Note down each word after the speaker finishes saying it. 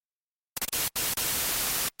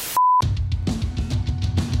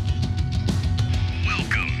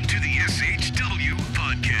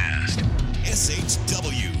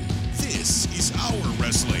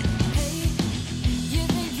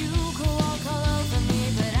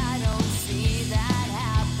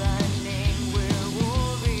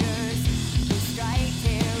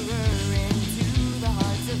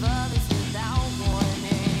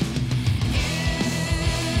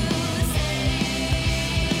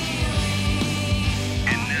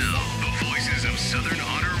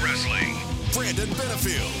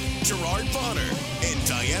Benefield, Gerard Bonner, and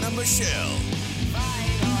Diana Michelle.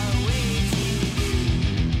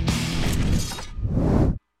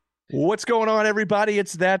 What's going on, everybody?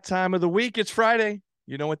 It's that time of the week. It's Friday.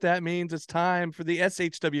 You know what that means. It's time for the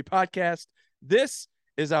SHW podcast. This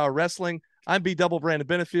is our wrestling. I'm B Double Brandon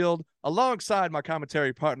Benefield, alongside my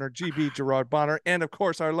commentary partner, GB Gerard Bonner, and of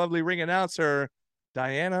course, our lovely ring announcer,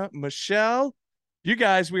 Diana Michelle. You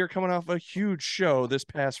guys, we are coming off a huge show this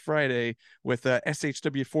past Friday with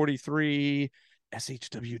SHW 43,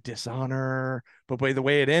 SHW Dishonor. But by the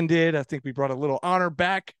way it ended, I think we brought a little honor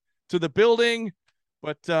back to the building.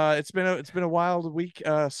 But it's been a wild week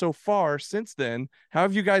so far since then. How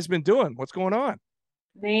have you guys been doing? What's going on?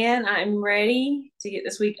 Man, I'm ready to get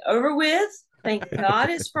this week over with. Thank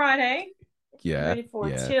God it's Friday. Yeah. Ready for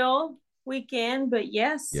a chill weekend. But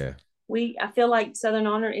yes, Yeah. I feel like Southern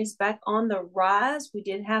Honor is back on the rise. We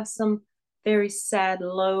did have some very sad,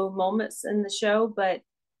 low moments in the show, but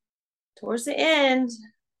towards the end,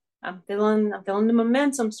 I'm feeling the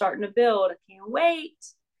momentum starting to build. I can't wait.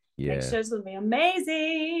 Yeah. Next show's gonna be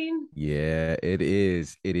amazing. Yeah, it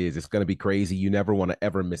is. It is. It's gonna be crazy. You never want to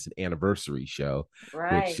ever miss an anniversary show.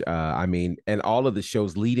 Right. Which and all of the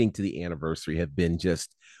shows leading to the anniversary have been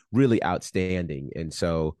just really outstanding. And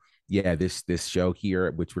so yeah, this show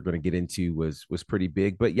here, which we're going to get into, was pretty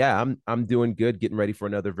big. But yeah, I'm doing good, getting ready for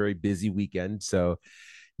another very busy weekend. So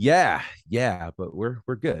yeah, but we're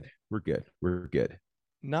good. We're good.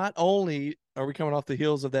 Not only are we coming off the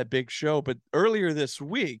heels of that big show, but earlier this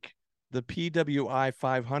week, the PWI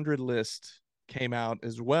 500 list came out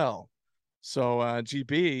as well. So, GB,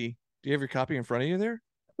 do you have your copy in front of you there?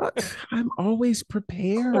 I'm always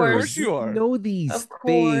prepared. Of course you are. Know these of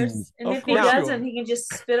course. things. And Of if he course you doesn't, are. he can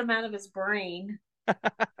just spit them out of his brain.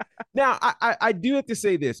 Now, I do have to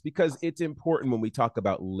say this because it's important when we talk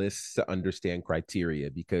about lists to understand criteria,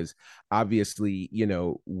 because obviously,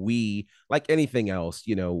 we, like anything else,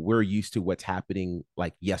 we're used to what's happening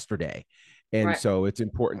like yesterday. And Right. So it's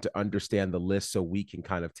important to understand the list so we can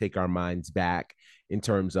kind of take our minds back in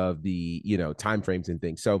terms of the, timeframes and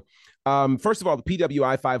things. So first of all, the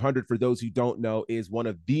PWI 500, for those who don't know, is one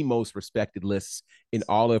of the most respected lists in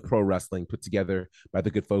all of pro wrestling, put together by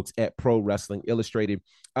the good folks at Pro Wrestling Illustrated.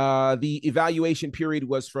 The evaluation period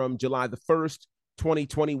was from July the 1st,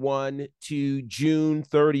 2021 to June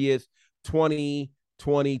 30th,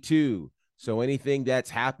 2022. So anything that's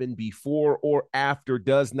happened before or after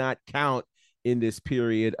does not count in this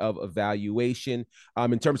period of evaluation.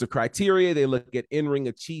 In terms of criteria, they look at in-ring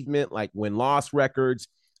achievement, like win-loss records,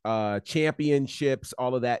 championships,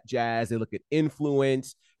 all of that jazz. They look at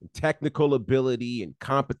influence, and technical ability, and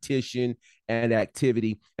competition and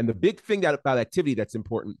activity. And the big thing about activity that's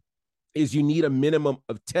important is you need a minimum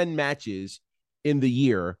of 10 matches in the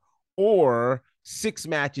year or 6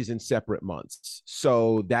 matches in separate months.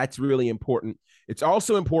 So that's really important. It's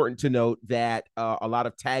also important to note that a lot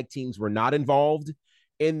of tag teams were not involved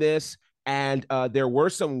in this. And there were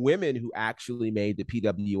some women who actually made the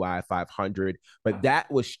PWI 500, but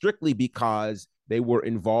that was strictly because they were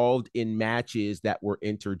involved in matches that were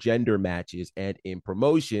intergender matches and in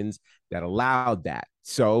promotions that allowed that.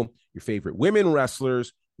 So your favorite women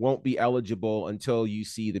wrestlers won't be eligible until you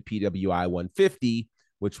see the PWI 150,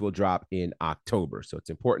 which will drop in October. So it's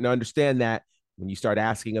important to understand that when you start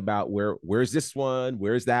asking about where's this one,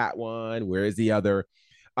 where's that one, where is the other.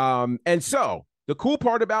 And so the cool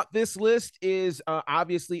part about this list is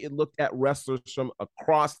obviously it looked at wrestlers from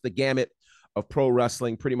across the gamut of pro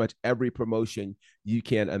wrestling, pretty much every promotion you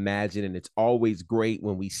can imagine. And it's always great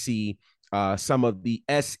when we see some of the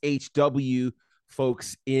SHW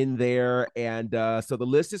folks in there. And so the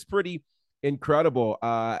list is pretty incredible.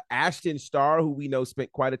 Ashton Starr, who we know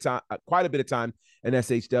spent quite a bit of time in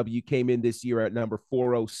SHW, came in this year at number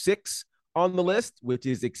 406 on the list, which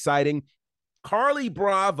is exciting. Carly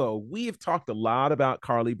Bravo, we have talked a lot about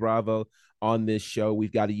Carly Bravo on this show.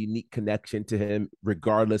 We've got a unique connection to him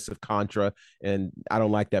regardless of Contra, and I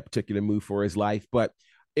don't like that particular move for his life, but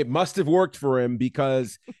it must have worked for him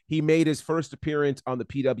because he made his first appearance on the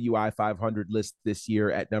PWI 500 list this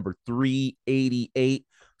year at number 388.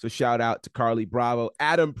 So shout out to Carly Bravo.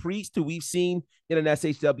 Adam Priest, who we've seen in an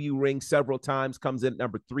SHW ring several times, comes in at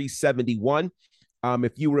number 371.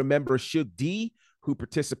 If you remember Shug D, who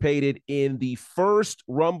participated in the first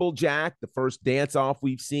Rumble Jack, the first dance-off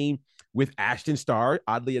we've seen with Ashton Starr,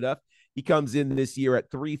 oddly enough, he comes in this year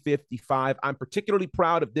at 355. I'm particularly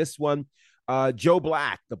proud of this one. Joe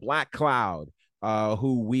Black, the Black Cloud,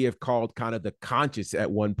 who we have called kind of the conscious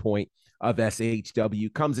at one point of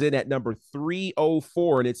SHW, comes in at number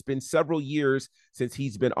 304, and it's been several years since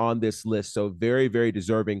he's been on this list, so very, very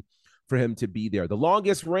deserving for him to be there. The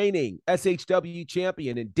longest reigning SHW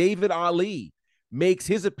champion, and David Ali, makes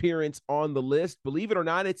his appearance on the list. Believe it or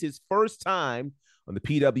not, it's his first time on the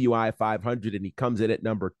PWI 500, and he comes in at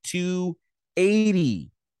number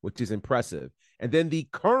 280, which is impressive. And then the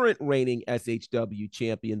current reigning SHW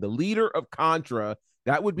champion, the leader of Contra,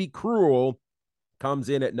 that would be Cruel, comes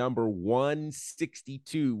in at number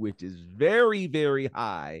 162, which is very, very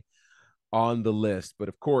high on the list. But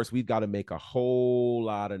of course, we've got to make a whole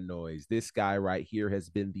lot of noise. This guy right here has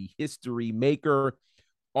been the history maker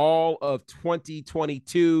all of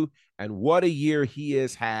 2022, and what a year he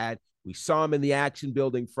has had. We saw him in the Action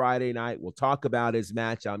Building Friday night. We'll talk about his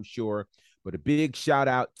match, I'm sure, but a big shout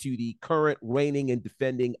out to the current reigning and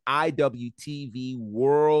defending IWTV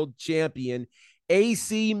World Champion,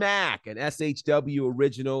 AC Mack, an SHW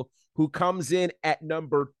original, who comes in at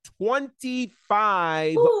number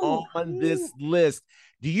 25 on this list.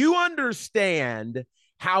 Do you understand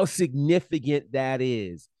how significant that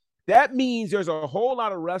is? That means there's a whole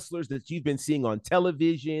lot of wrestlers that you've been seeing on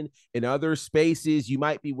television, in other spaces. You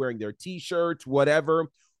might be wearing their t-shirts, whatever,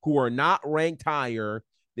 who are not ranked higher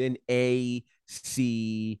than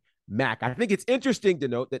AC Mack. I think it's interesting to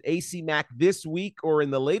note that AC Mack this week, or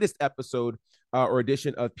in the latest episode or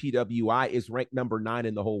edition of PWI, is ranked number 9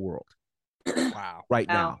 in the whole world. Wow. Right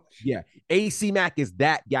now. Yeah. AC Mack is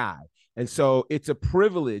that guy. And so it's a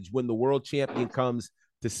privilege when the world champion comes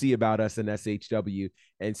to see about us in SHW.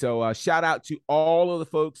 And so shout out to all of the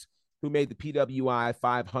folks who made the PWI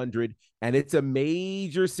 500. And it's a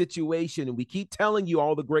major situation. And we keep telling you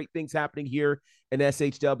all the great things happening here in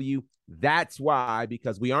SHW. That's why,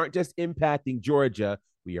 because we aren't just impacting Georgia,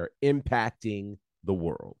 we are impacting the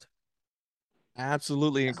world.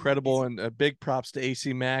 Absolutely incredible, and big props to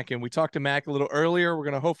AC Mack. And we talked to Mack a little earlier. We're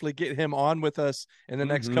going to hopefully get him on with us in the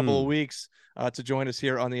next couple of weeks to join us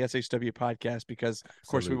here on the SHW podcast, because of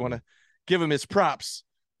course we want to give him his props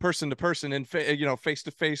person to person and face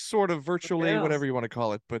to face, sort of virtually, whatever you want to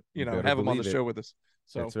call it, but have him on the show with us.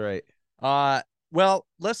 So that's right. Well,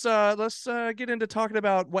 let's get into talking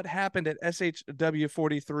about what happened at SHW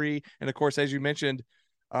 43. And of course, as you mentioned,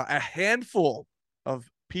 a handful of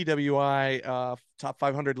PWI top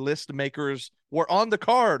 500 list makers were on the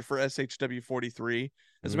card for SHW 43.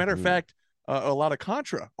 As a matter of fact, a lot of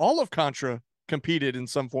Contra, all of Contra competed in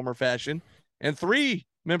some form or fashion, and 3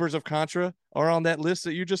 members of Contra are on that list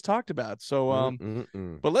that you just talked about. So,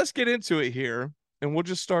 but let's get into it here, and we'll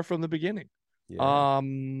just start from the beginning. Yeah.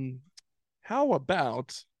 How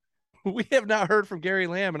about, we have not heard from Gary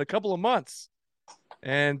Lamb in a couple of months,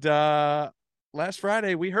 and last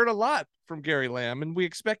Friday we heard a lot from Gary Lamb, and we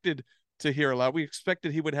expected to hear a lot. We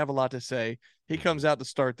expected he would have a lot to say. He comes out to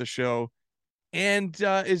start the show and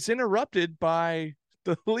is interrupted by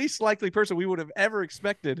the least likely person we would have ever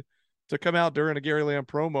expected to come out during a Gary Lamb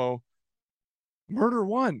promo. Murder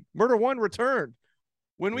One returned.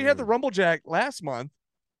 When we had the Rumblejack last month,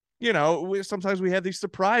 sometimes we had these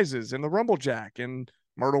surprises in the Rumblejack, and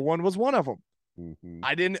Murder One was one of them.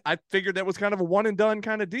 I figured that was kind of a one and done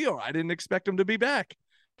kind of deal. I didn't expect him to be back.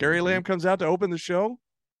 Gary Lamb comes out to open the show.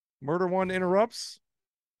 Murder One interrupts.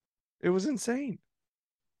 It was insane.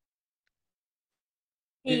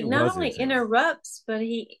 He not only interrupts, but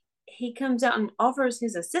he comes out and offers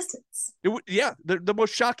his assistance. The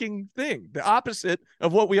most shocking thing, the opposite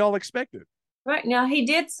of what we all expected. Right. Now, he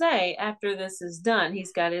did say after this is done,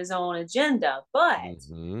 he's got his own agenda, but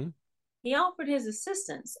he offered his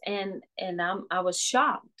assistance, and I was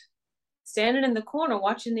shocked. Standing in the corner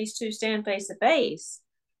watching these two stand face to face.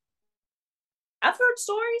 I've heard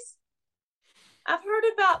stories. I've heard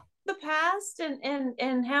about the past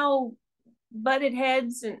and how butted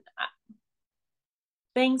heads and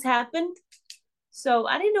things happened. So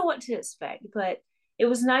I didn't know what to expect, but it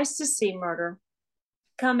was nice to see Murder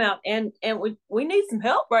come out, and we need some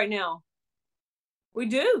help right now. We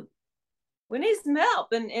do. We need some help,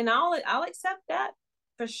 and I'll accept that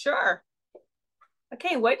for sure. I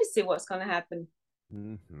can't wait to see what's going to happen.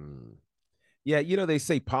 Yeah, they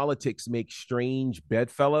say politics make strange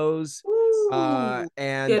bedfellows. And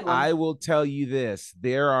I will tell you this,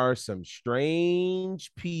 there are some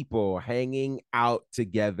strange people hanging out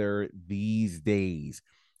together these days.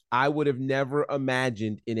 I would have never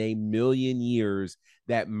imagined in a million years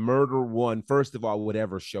that Murder One, first of all, would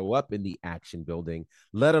ever show up in the Action Building,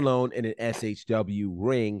 let alone in an SHW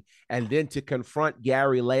ring, and then to confront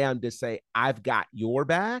Gary Lamb to say, I've got your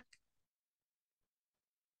back.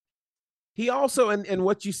 He also, and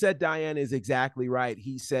what you said, Diane, is exactly right.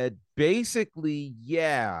 He said, basically,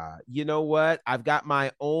 yeah, you know what? I've got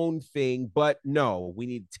my own thing, but no, we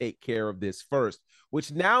need to take care of this first,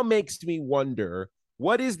 which now makes me wonder,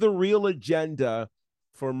 what is the real agenda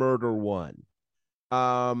for Murder One.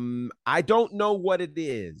 I don't know what it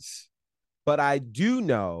is, but I do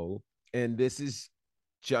know, and this is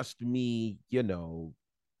just me,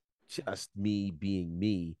 just me being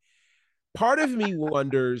me. Part of me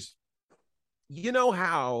wonders,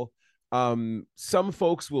 how some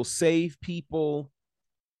folks will save people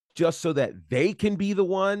just so that they can be the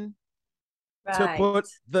one to put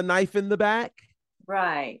the knife in the back.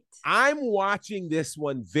 Right. I'm watching this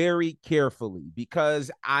one very carefully because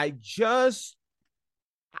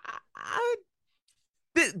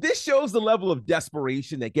this shows the level of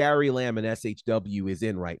desperation that Gary Lamb and SHW is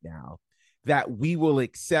in right now, that we will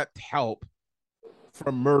accept help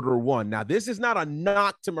from Murder One. Now, this is not a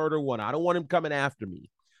knock to Murder One. I don't want him coming after me.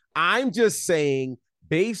 I'm just saying,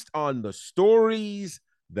 based on the stories,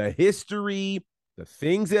 the history, the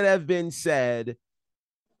things that have been said,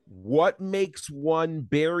 what makes one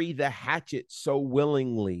bury the hatchet so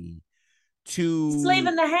willingly to... Just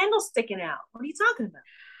leaving the handle sticking out. What are you talking about?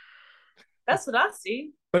 That's what I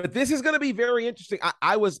see. But this is going to be very interesting.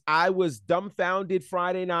 I was dumbfounded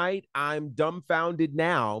Friday night. I'm dumbfounded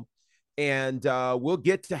now. And we'll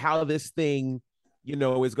get to how this thing,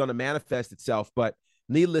 is going to manifest itself. But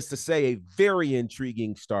needless to say, a very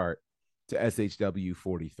intriguing start to SHW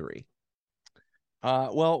 43.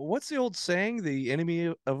 Well, what's the old saying? The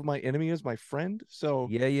enemy of my enemy is my friend. So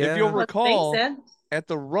yeah. If you'll recall, at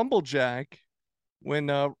the Rumblejack, when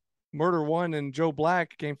Murder One and Joe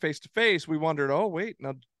Black came face to face, we wondered, oh wait,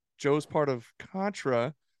 now Joe's part of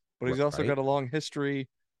Contra, but he's also got a long history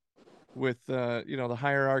with the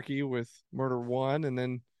hierarchy with Murder One, and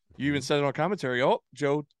then you even said it on commentary, oh,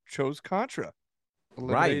 Joe chose Contra,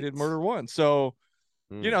 eliminated Murder One. So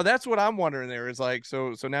that's what I'm wondering there is like,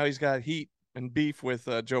 so now he's got heat and beef with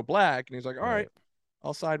Joe Black, and he's like, all right,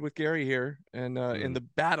 I'll side with Gary here and in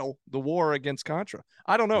the war against Contra.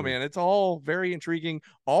 I don't know, man. It's all very intriguing,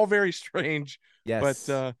 all very strange. Yes.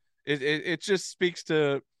 But it just speaks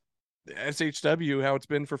to SHW, how it's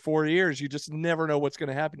been for 4 years. You just never know what's going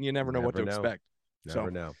to happen. You never know what to expect. Never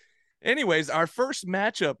know. Anyways, our first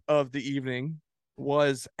matchup of the evening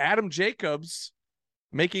was Adam Jacobs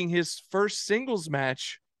making his first singles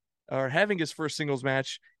match, or having his first singles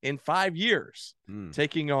match in 5 years,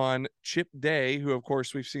 taking on Chip Day, who, of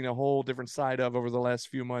course, we've seen a whole different side of over the last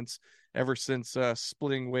few months, ever since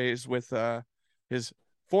splitting ways with his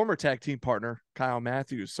former tag team partner, Kyle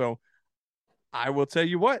Matthews. So I will tell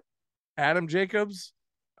you what, Adam Jacobs,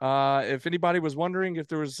 if anybody was wondering if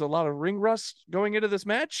there was a lot of ring rust going into this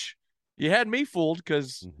match, you had me fooled,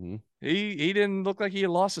 because he didn't look like he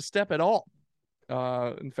had lost a step at all.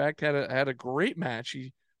 In fact, had a great match.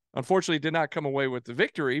 He unfortunately did not come away with the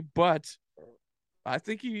victory, but I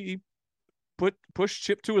think he pushed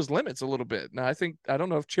Chip to his limits a little bit. Now, I don't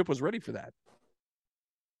know if Chip was ready for that.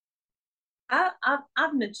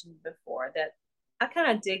 I've mentioned before that I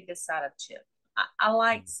kind of dig this side of Chip. I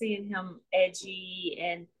like seeing him edgy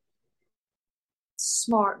and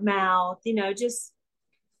smart mouth, just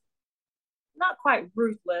not quite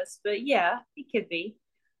ruthless, but yeah, he could be.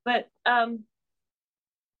 But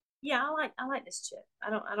yeah, I like this Chip. I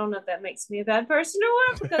don't know if that makes me a bad person or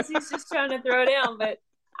what, because he's just trying to throw down. But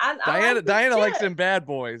Diana likes them bad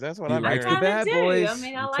boys. That's what I'm hearing. I bad do. boys. I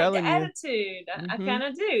mean, I like the attitude. I kind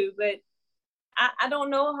of do, but I don't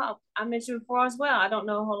know how. I mentioned before as well, I don't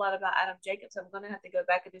know a whole lot about Adam Jacobs. I'm going to have to go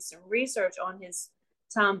back and do some research on his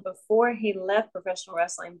time before he left professional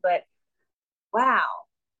wrestling. But wow,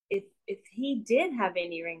 if he did have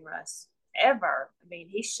any ring rust ever, I mean,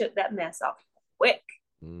 he shook that mess off quick.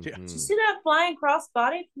 Did you see that flying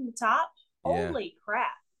crossbody from the top? Yeah. Holy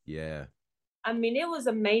crap. Yeah. I mean, it was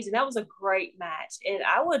amazing. That was a great match. And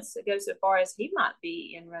I would go so far as he might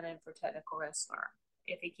be in running for technical wrestler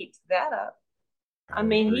if he keeps that up. I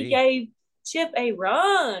mean, he gave Chip a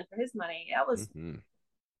run for his money. That was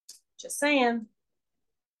just saying.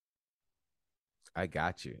 I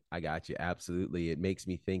got you. Absolutely. It makes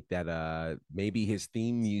me think that maybe his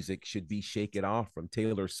theme music should be Shake It Off from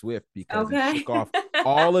Taylor Swift, because he shook off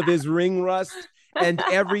all of his ring rust and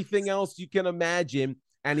everything else you can imagine.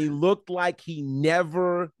 And he looked like he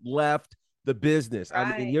never left the business. Right.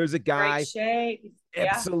 I mean, here's a guy. Great shape.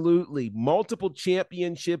 Absolutely. Multiple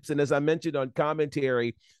championships. And as I mentioned on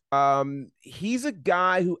commentary, he's a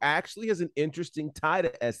guy who actually has an interesting tie to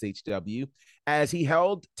SHW, as he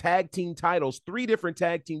held tag team titles, 3 different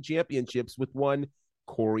tag team championships with one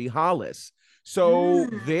Corey Hollis. So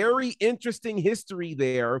very interesting history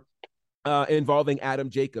there involving Adam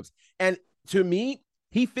Jacobs. And to me,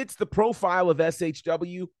 he fits the profile of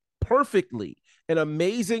SHW perfectly. An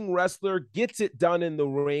amazing wrestler, gets it done in the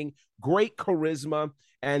ring, great charisma,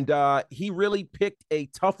 and he really picked a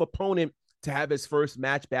tough opponent to have his first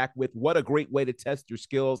match back with. What a great way to test your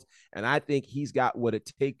skills. And I think he's got what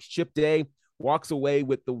it takes. Chip Day walks away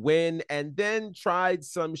with the win and then tried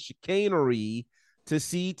some chicanery to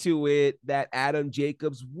see to it that Adam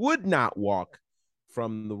Jacobs would not walk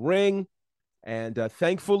from the ring. And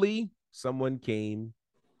thankfully, someone came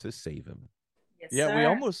to save him. Yes, Yeah,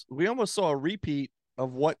 sir. we almost saw a repeat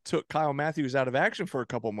of what took Kyle Matthews out of action for a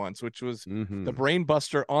couple months, which was the brain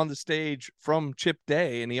buster on the stage from Chip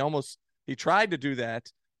Day. And he tried to do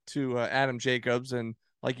that to Adam Jacobs. And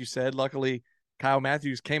like you said, luckily Kyle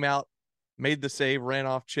Matthews came out, made the save, ran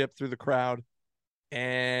off Chip through the crowd.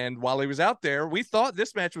 And while he was out there, we thought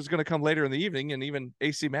this match was going to come later in the evening. And even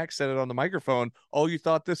AC Mack said it on the microphone. Oh, you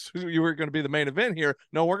thought you were going to be the main event here.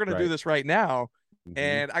 No, we're going to do this right now.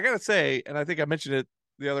 And I got to say, and I think I mentioned it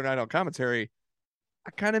the other night on commentary,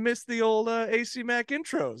 I kind of missed the old AC Mack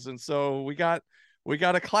intros. And so we got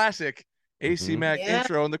a classic AC Mack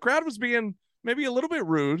intro, and the crowd was being maybe a little bit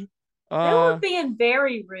rude. They were being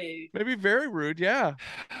very rude. Maybe very rude. Yeah.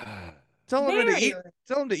 Tell him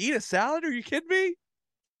to eat a salad. Are you kidding me?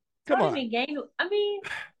 Come on.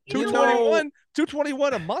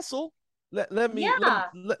 221 a muscle. Let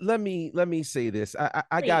me say this.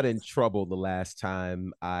 I got in trouble the last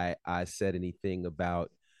time I said anything about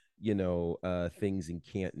things in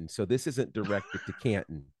Canton. So this isn't directed to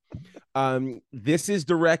Canton. This is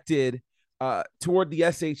directed toward the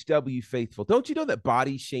SHW faithful. Don't you know that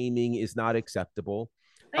body shaming is not acceptable?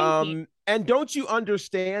 And don't you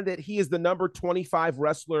understand that he is the number 25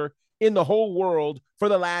 wrestler in the whole world for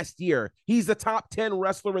the last year? He's the top 10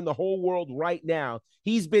 wrestler in the whole world right now.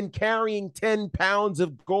 He's been carrying 10 pounds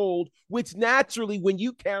of gold, which naturally, when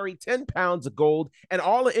you carry 10 pounds of gold and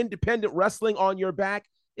all the independent wrestling on your back,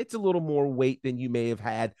 it's a little more weight than you may have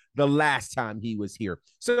had the last time he was here.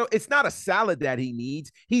 So it's not a salad that he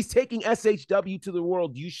needs. He's taking SHW to the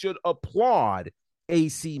world. You should applaud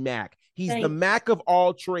AC Mack. He's the Mac of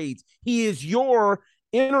all trades. He is your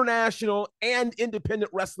international and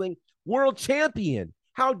independent wrestling world champion.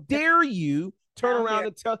 How dare you turn around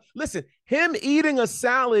and tell, listen, him eating a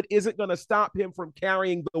salad isn't going to stop him from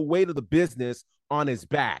carrying the weight of the business on his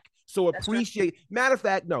back. So appreciate, matter of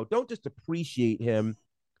fact, no, don't just appreciate him.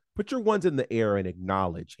 Put your ones in the air and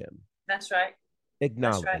acknowledge him. That's right.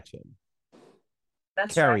 Acknowledge him.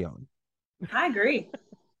 That's Carry on. I agree.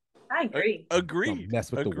 Agreed. Don't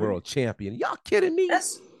mess with the world champion. Y'all kidding me?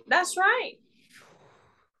 That's right.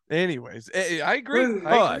 Anyways, I agree. Rude.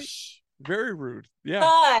 Hush. Very rude.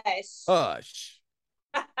 Yeah. Hush.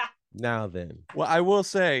 Now then. Well, I will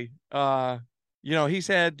say, he's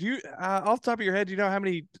had, off the top of your head, do you know how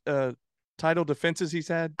many title defenses he's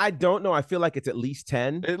had? I don't know. I feel like it's at least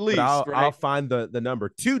 10. At least, I'll find the number.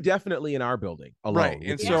 2 definitely in our building alone. Right.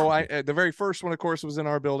 And so the very first one, of course, was in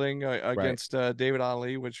our building against David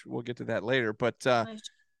Ali, which we'll get to that later. But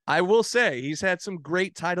I will say he's had some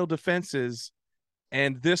great title defenses,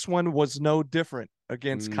 and this one was no different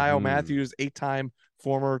against Kyle Matthews, 8-time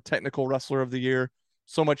former technical wrestler of the year.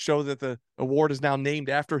 So much so that the award is now named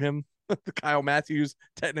after him, the Kyle Matthews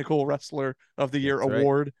Technical Wrestler of the Year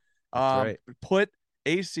award. Put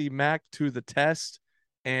AC Mack to the test,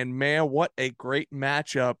 and man, what a great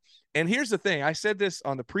matchup. And here's the thing. I said this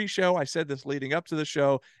on the pre-show. I said this leading up to the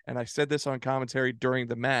show, and I said this on commentary during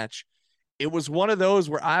the match. It was one of those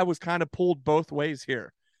where I was kind of pulled both ways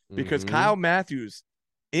here because Kyle Matthews,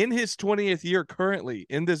 in his 20th year currently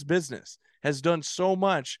in this business, has done so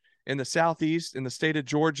much in the Southeast, in the state of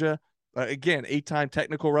Georgia. Again, 8-time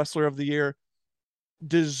technical wrestler of the year,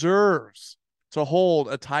 deserves to hold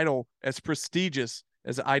a title as prestigious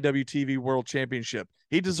as the IWTV World Championship.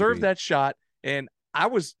 He deserved that shot. And I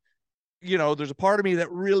was, there's a part of me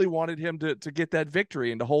that really wanted him to get that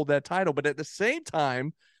victory and to hold that title. But at the same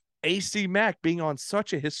time, AC Mack being on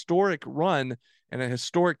such a historic run and a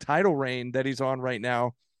historic title reign that he's on right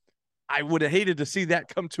now, I would have hated to see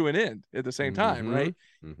that come to an end at the same time, right?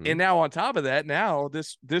 And now on top of that, now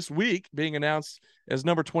this week being announced as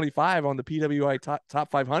number 25 on the PWI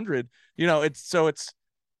top 500,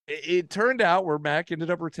 it turned out where Mack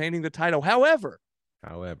ended up retaining the title. However,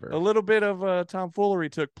 a little bit of tomfoolery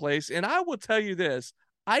took place, and I will tell you this: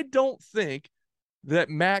 I don't think that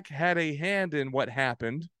Mack had a hand in what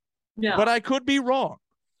happened, but I could be wrong.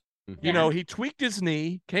 He tweaked his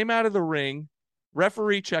knee, came out of the ring.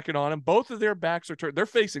 Referee checking on him. Both of their backs are turned. They're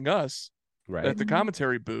facing us at the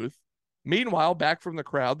commentary booth. Meanwhile, back from the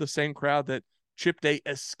crowd, the same crowd that Chip Day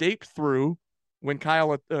escaped through when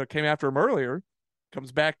Kyle came after him earlier,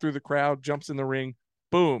 comes back through the crowd, jumps in the ring,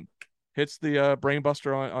 boom, hits the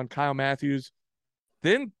brainbuster on Kyle Matthews.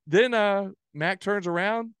 Then Mack turns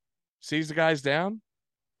around, sees the guys down,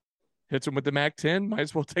 hits him with the MAC-10. Might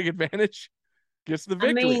as well take advantage. Gets the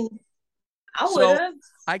victory. I mean, I So, would have.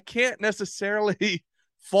 I can't necessarily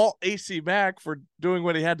fault AC Mack for doing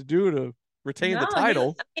what he had to do to retain the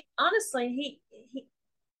title. Honestly, he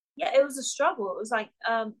yeah, it was a struggle. It was like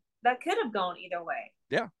that could have gone either way.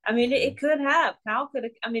 Yeah. I mean, it could have. Kyle could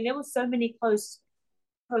have. I mean, there was so many close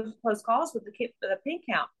calls with the pin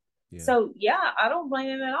count. Yeah. So yeah, I don't blame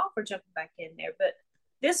him at all for jumping back in there. But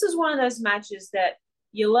this is one of those matches that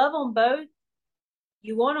you love them both.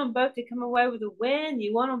 You want them both to come away with a win.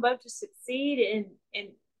 You want them both to succeed and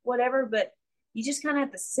whatever. But you just kind of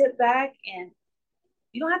have to sit back and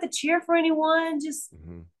you don't have to cheer for anyone. Just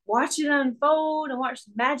watch it unfold and watch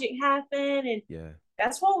the magic happen. And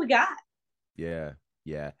that's what we got. Yeah.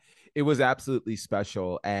 Yeah. It was absolutely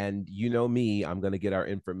special. And you know me, I'm going to get our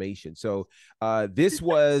information. So I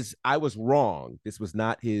was wrong. This was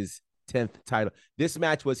not his 10th title. This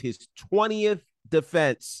match was his 20th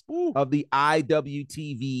defense of the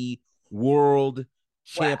IWTV World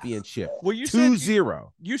Championship. Well, you 2-0.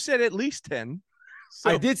 You said at least 10. So,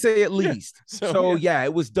 I did say at least. Yeah. So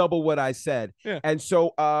it was double what I said. Yeah. And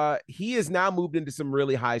so he has now moved into some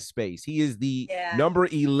really high space. He is the number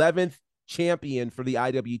 11th champion for the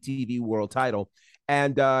IWTV World title.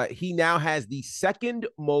 And he now has the second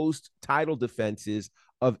most title defenses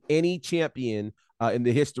of any champion in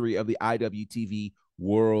the history of the IWTV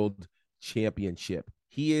World Championship.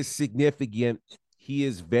 He is significant. He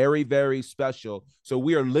is very, very special. So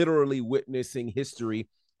we are literally witnessing history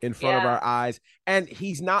in front of our eyes. And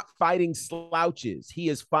he's not fighting slouches. He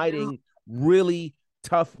is fighting really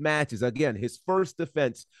tough matches. Again, his first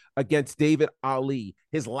defense against David Ali,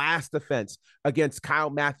 his last defense against Kyle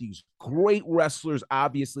Matthews. Great wrestlers,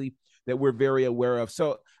 obviously, that we're very aware of.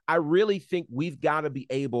 So I really think we've got to be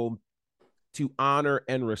able to honor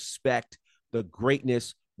and respect the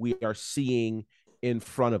greatness we are seeing in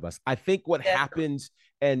front of us. I think what happens,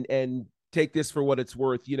 and take this for what it's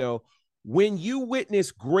worth, when you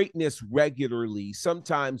witness greatness regularly,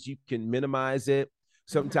 sometimes you can minimize it.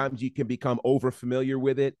 Sometimes you can become over familiar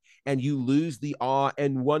with it and you lose the awe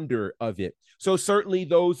and wonder of it. So certainly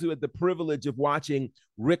those who had the privilege of watching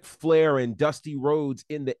Ric Flair and Dusty Rhodes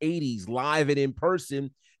in the 80s live and in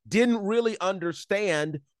person didn't really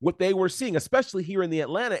understand what they were seeing, especially here in the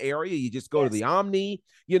Atlanta area. You just go to the Omni,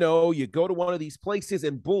 you go to one of these places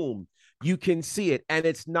and boom, you can see it. And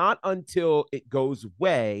it's not until it goes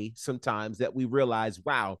away sometimes that we realize,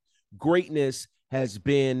 wow, greatness has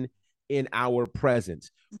been in our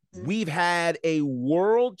presence. We've had a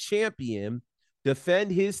world champion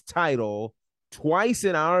defend his title twice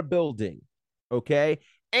in our building, okay?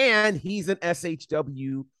 And he's an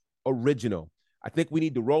SHW original. I think we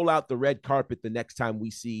need to roll out the red carpet the next time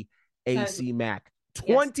we see AC Mack.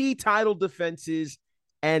 20 title defenses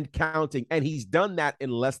and counting. And he's done that in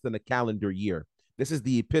less than a calendar year. This is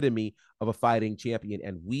the epitome of a fighting champion.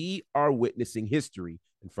 And we are witnessing history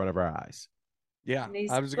in front of our eyes. Yeah. And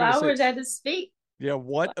these I was flowers at his feet. Yeah,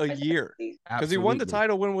 what a year. Because he won the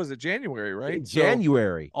title, when was it? January, right? In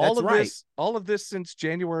January. So all of this since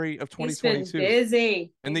January of 2022. He's been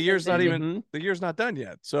busy. And the year's not done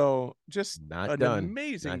yet. So just an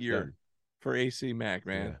amazing year for AC Mack,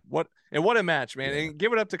 man. Yeah. What a match, man. And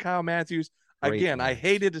give it up to Kyle Matthews. Again, I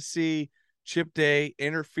hated to see Chip Day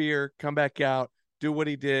interfere, come back out, do what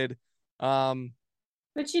he did. But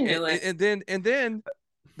you knew it. And then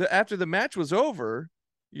after the match was over,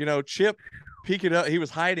 Chip peeking up. He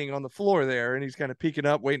was hiding on the floor there, and he's kind of peeking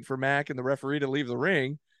up, waiting for Mack and the referee to leave the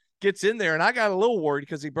ring. Gets in there, and I got a little worried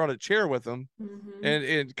because he brought a chair with him,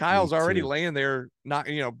 and Kyle's already laying there, not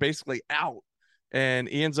basically out, and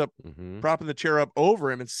he ends up propping the chair up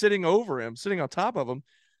over him and sitting on top of him,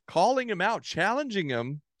 calling him out, challenging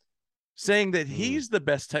him, saying that he's the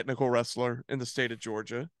best technical wrestler in the state of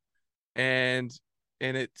Georgia, and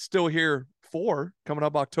it's still here coming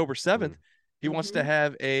up October 7th. He wants to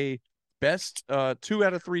have a best 2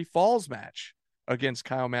 out of 3 falls match against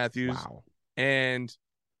Kyle Matthews. Wow. And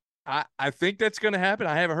I think that's going to happen.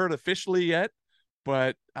 I haven't heard officially yet,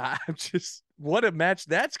 but I'm just, what a match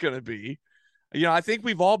that's going to be. I think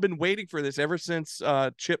we've all been waiting for this ever since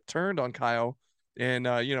Chip turned on Kyle and,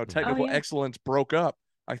 technical excellence broke up.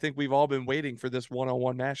 I think we've all been waiting for this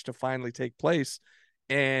one-on-one match to finally take place.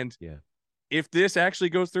 And if this actually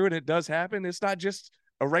goes through and it does happen, it's not just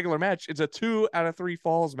a regular match. It's a 2 out of 3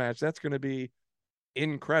 falls match. That's going to be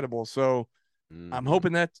incredible. So I'm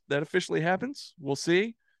hoping that officially happens. We'll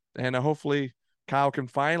see. And hopefully Kyle can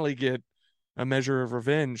finally get a measure of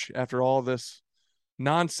revenge after all this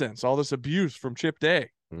nonsense, all this abuse from Chip Day.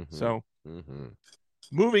 So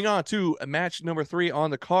moving on to match number 3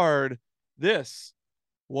 on the card. This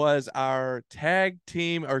was our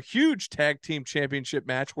huge tag team championship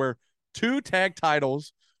match where 2 tag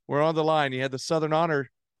titles were on the line. You had the Southern Honor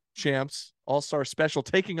champs, All-Star Special,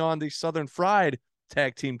 taking on the Southern Fried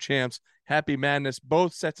tag team champs, Happy Madness,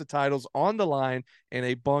 both sets of titles on the line in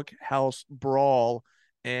a bunkhouse brawl.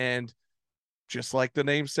 And just like the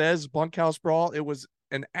name says, bunkhouse brawl, it was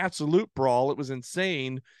an absolute brawl. It was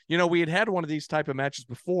insane. We had one of these type of matches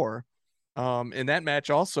before. And that match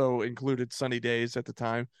also included Sunny Days at the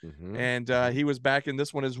time. Mm-hmm. And he was back in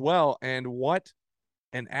this one as well. And what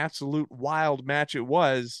an absolute wild match it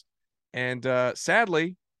was. And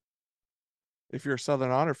sadly, if you're a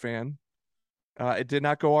Southern Honor fan, it did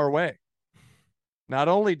not go our way. Not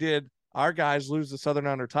only did our guys lose the Southern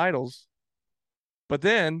Honor titles, but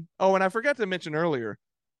then, and I forgot to mention earlier,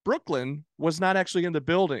 Brooklyn was not actually in the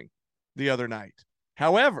building the other night.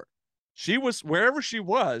 However, wherever she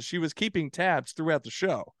was keeping tabs throughout the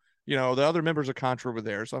show. The other members of Contra were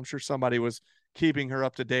there, so I'm sure somebody was keeping her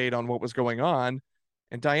up to date on what was going on.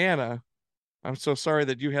 And Diana, I'm so sorry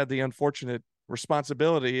that you had the unfortunate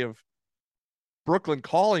responsibility of Brooklyn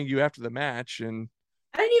calling you after the match. And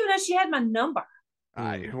I didn't even know she had my number.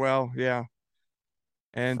 Well, yeah.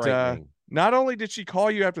 And not only did she call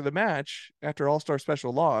you after the match, after All-Star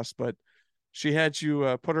Special loss, but she had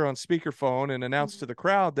you put her on speakerphone and announce to the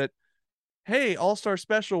crowd that, hey, All-Star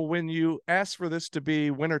Special, when you asked for this to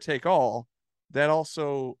be winner take all, that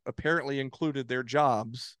also apparently included their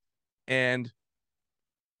jobs. And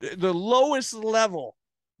the lowest level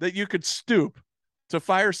that you could stoop to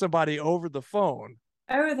fire somebody over the phone.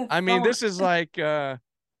 I mean, this is like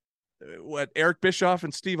what Eric Bischoff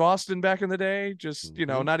and Steve Austin back in the day, just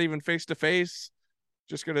not even face to face,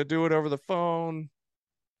 just gonna do it over the phone.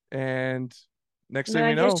 And next thing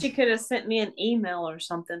you know, I guess she could have sent me an email or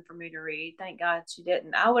something for me to read. Thank God she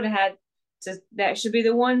didn't. I would have had to. That should be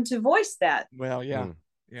the one to voice that. Well, yeah,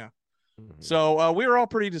 yeah. So we were all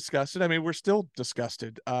pretty disgusted. I mean, we're still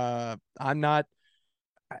disgusted. I'm not.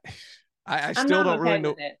 I still don't really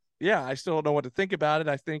know. Yeah, I still don't know what to think about it.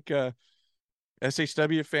 I think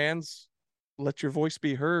SHW fans, let your voice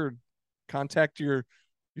be heard. Contact your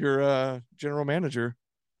general manager.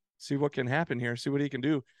 See what can happen here. See what he can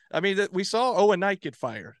do. I mean, we saw Owen Knight get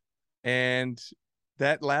fired, and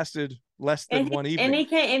that lasted less than one evening. And he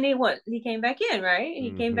came back in, right?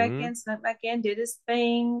 He came back in, snuck back in, did his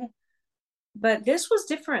thing. But this was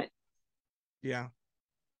different. Yeah.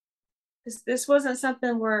 This wasn't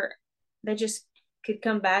something where they just could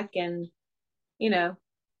come back and,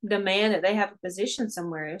 demand that they have a position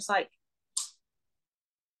somewhere. It's like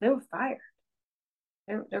they were fired.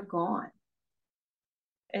 They're gone.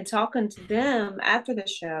 And talking to them after the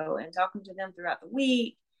show and talking to them throughout the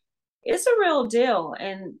week, it's a real deal.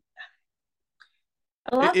 And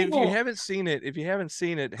a lot of people, if you haven't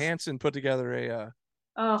seen it, Hanson put together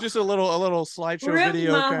just a little slideshow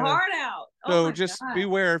video. Ripped my heart out. So just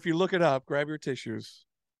beware if you look it up. Grab your tissues.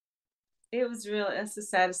 It was real. That's the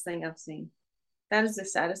saddest thing I've seen. That is the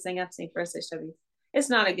saddest thing I've seen for SHW. It's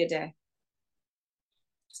not a good day.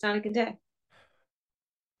 It's not a good day.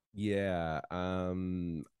 Yeah.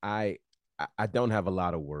 I don't have a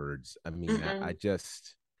lot of words. I mean, I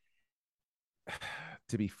just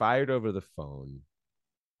to be fired over the phone.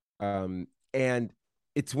 And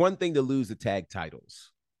it's one thing to lose the tag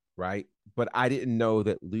titles, right? But I didn't know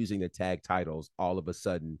that losing the tag titles all of a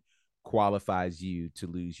sudden qualifies you to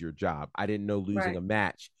lose your job. I didn't know losing a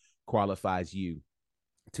match qualifies you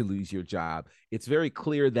to lose your job. It's very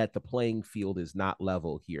clear that the playing field is not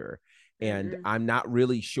level here. And I'm not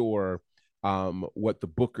really sure what the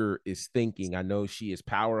booker is thinking. I know she is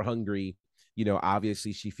power hungry.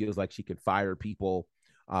 Obviously she feels like she can fire people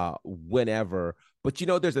whenever. But,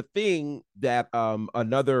 there's a thing that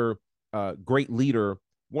another great leader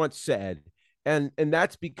once said, and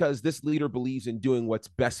that's because this leader believes in doing what's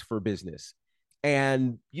best for business.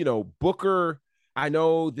 And, Booker, I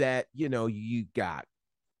know that, you got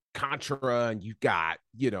Contra and you got,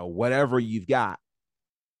 whatever you've got.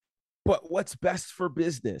 But what's best for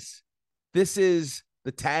business? This is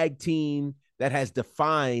the tag team that has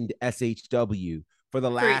defined SHW for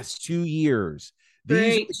the last 2 years. These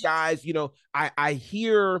are the guys, I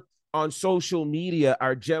hear on social media,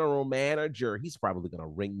 our general manager, he's probably going to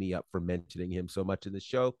ring me up for mentioning him so much in the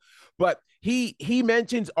show, but he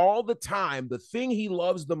mentions all the time the thing he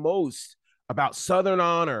loves the most about Southern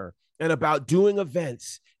Honor and about doing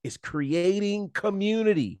events is creating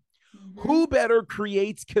community. Who better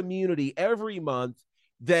creates community every month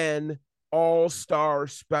than All-Star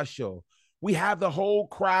Special? We have the whole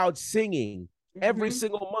crowd singing every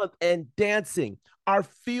single month and dancing. Our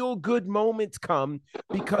feel-good moments come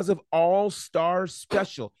because of All-Star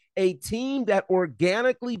Special. a team that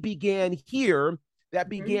organically began here, that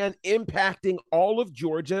began impacting all of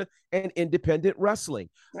Georgia and independent wrestling.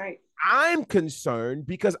 Right. I'm concerned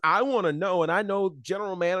because I want to know, and I know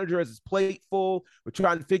general manager has his plate full. We're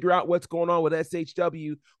trying to figure out what's going on with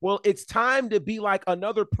SHW. Well, it's time to be like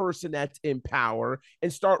another person that's in power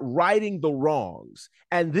and start righting the wrongs.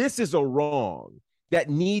 And this is a wrong that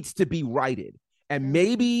needs to be righted. And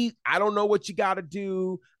maybe, I don't know what you got to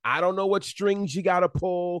do. I don't know what strings you got to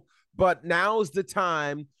pull, but now's the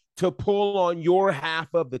time to pull on your half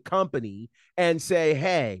of the company and say,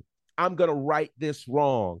 hey, I'm going to right this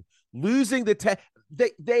wrong. Losing the tag,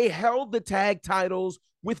 they held the tag titles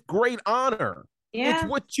with great honor. Yeah. It's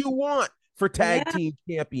what you want for tag team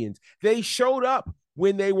champions. They showed up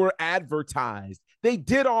when they were advertised. They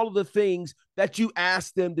did all of the things that you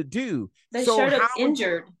asked them to do. They showed up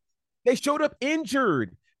injured. They showed up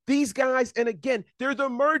injured. These guys, and again, they're the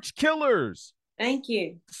merch killers. Thank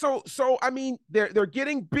you. So I mean, they're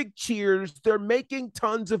getting big cheers. They're making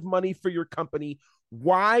tons of money for your company.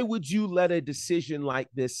 Why would you let a decision like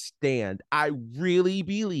this stand? I really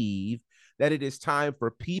believe that it is time for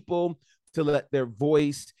people to let their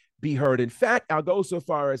voice be heard. In fact, I'll go so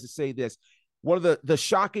far as to say this. One of the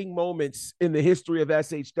shocking moments in the history of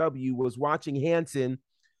SHW was watching Hanson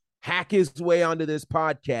hack his way onto this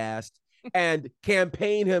podcast and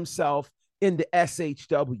campaign himself into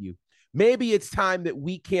SHW. Maybe it's time that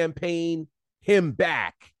we campaign him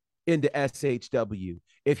back into SHW.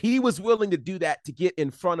 If he was willing to do that to get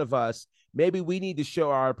in front of us, maybe we need to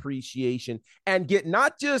show our appreciation and get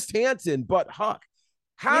not just Hanson, but Huck.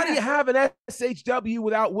 How do you have an SHW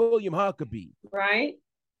without William Huckabee? Right.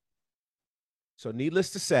 So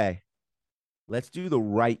needless to say, let's do the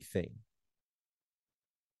right thing.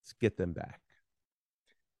 Let's get them back.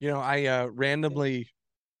 You know, I randomly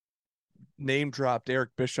name dropped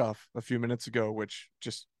Eric Bischoff a few minutes ago, which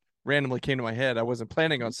just randomly came to my head. I wasn't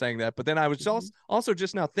planning on saying that, but then I was also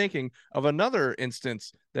just now thinking of another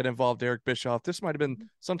instance that involved Eric Bischoff. This might have been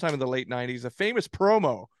sometime in the late 90s, a famous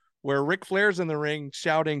promo where Ric Flair's in the ring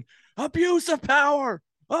shouting, abuse of power,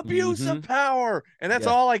 abuse of power. And that's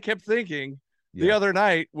all I kept thinking the other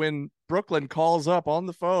night when Brooklyn calls up on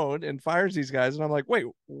the phone and fires these guys. And I'm like, wait,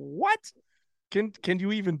 what? Can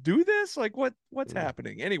you even do this? Like what's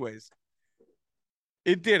happening? Anyways,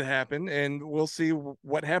 it did happen, and we'll see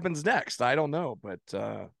what happens next. I don't know, but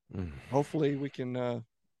hopefully we can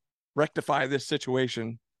rectify this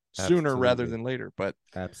situation sooner rather than later. But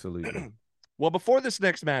absolutely. Well, before this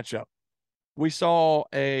next matchup, we saw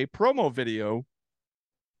a promo video,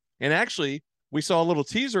 and actually we saw a little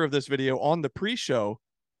teaser of this video on the pre-show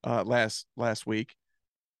last week,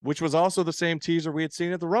 which was also the same teaser we had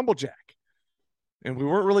seen at the Rumble Jack, and we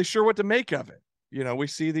weren't really sure what to make of it. You know, we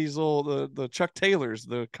see these little, the Chuck Taylors,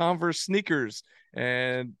 the Converse sneakers,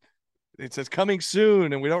 and it says coming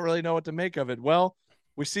soon, and we don't really know what to make of it. Well,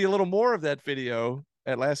 we see a little more of that video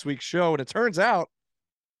at last week's show, and it turns out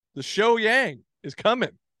the Show Yang is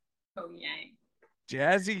coming. Oh, Yang.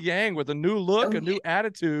 Jazzy Yang with a new look, a new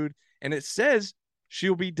attitude, and it says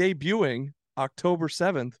she'll be debuting October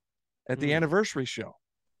 7th at the anniversary show.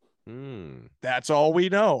 That's all we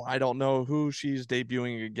know. I don't know who she's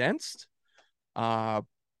debuting against.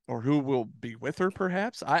 Or who will be with her,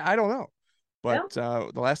 perhaps. I don't know. But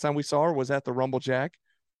the last time we saw her was at the Rumble Jack.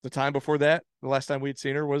 The time before that, the last time we'd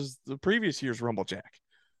seen her was the previous year's Rumble Jack.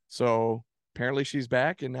 So apparently she's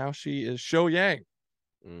back, and now she is Show Yang.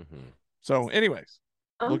 So anyways,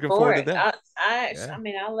 I'm looking forward to that. I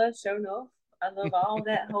mean, I love Show North. I love all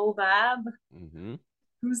that whole vibe.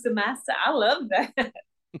 Who's the master? I love that.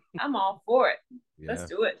 I'm all for it. Let's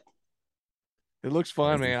do it. It looks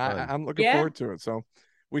fun, man. I'm looking forward to it. So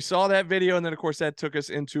we saw that video, and then, of course, that took us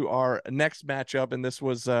into our next matchup, and this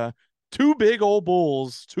was two big old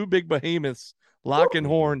bulls, two big behemoths locking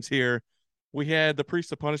horns here. We had the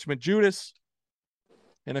Priest of Punishment, Judas,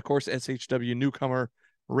 and, of course, SHW newcomer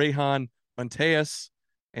Rayhan Mateus.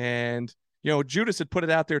 And, you know, Judas had put it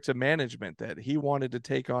out there to management that he wanted to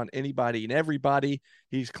take on anybody and everybody.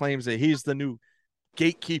 He claims that he's the new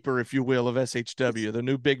gatekeeper, if you will, of SHW, the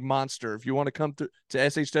new big monster. If you want to come to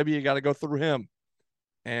SHW, you got to go through him.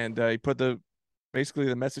 And he put basically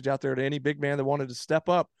the message out there to any big man that wanted to step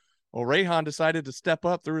up. Well, Rayhan decided to step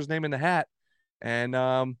up, threw his name in the hat. And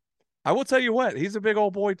I will tell you what, he's a big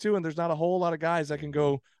old boy too, and there's not a whole lot of guys that can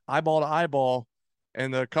go eyeball to eyeball.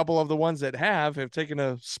 And the couple of the ones that have taken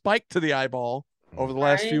a spike to the eyeball over the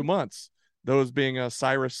last few months, those being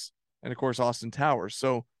Cyrus and, of course, Austin Towers.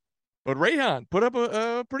 So, but Rayhan put up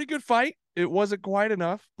a pretty good fight. It wasn't quite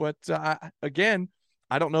enough, but again,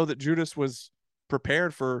 I don't know that Judas was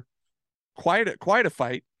prepared for quite a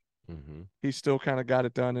fight. he still kind of got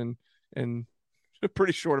it done in a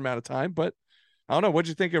pretty short amount of time. But I don't know. What'd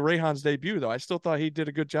you think of Rayhan's debut, though? I still thought he did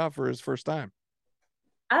a good job for his first time.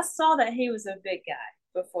 I saw that he was a big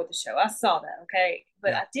guy before the show. I saw that, okay?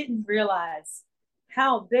 But I didn't realize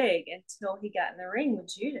how big until he got in the ring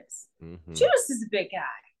with Judas. Judas is a big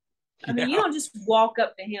guy. I mean, you don't just walk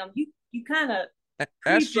up to him. You kind of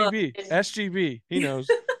SGB. He knows.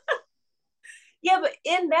 Yeah, but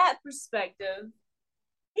in that perspective,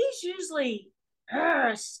 he's usually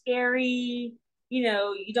scary. You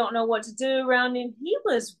know, you don't know what to do around him. He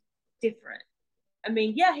was different. I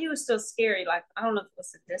mean, yeah, he was still scary. Like, I don't know if it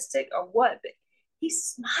was sadistic or what, but he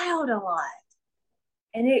smiled a lot.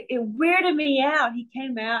 And it weirded me out. He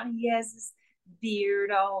came out and he has this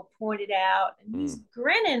beard all pointed out, and he's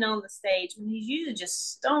grinning on the stage when he's usually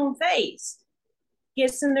just stone faced.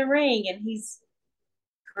 Gets in the ring and he's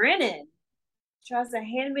grinning, tries to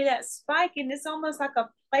hand me that spike, and it's almost like a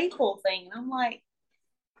playful thing. And I'm like,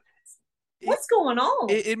 what's going on?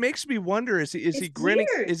 It makes me wonder, is he grinning?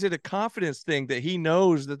 Weird. Is it a confidence thing that he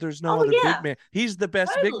knows that there's no other big man? He's the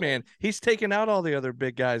best big man. He's taken out all the other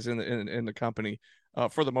big guys in the company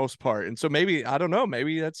for the most part. And so maybe, I don't know,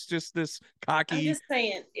 maybe that's just this cocky I'm just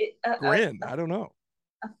saying, grin. I don't know.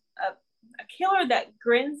 A killer that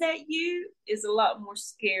grins at you is a lot more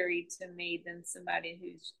scary to me than somebody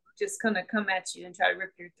who's just gonna come at you and try to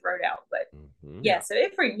rip your throat out. But so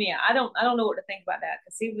it freaked me out. I don't know what to think about that,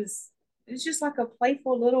 because it was just like a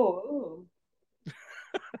playful little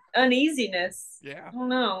uneasiness. Yeah, I don't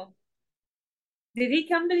know. Did he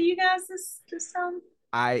come to you guys this time?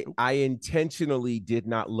 I intentionally did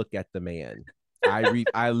not look at the man.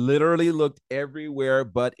 I literally looked everywhere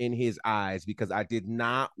but in his eyes, because I did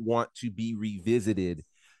not want to be revisited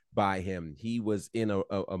by him. He was in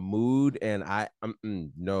a mood, and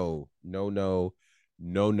no.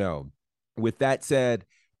 With that said,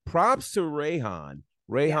 props to Rayhan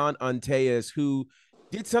Antaeus, who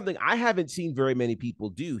did something I haven't seen very many people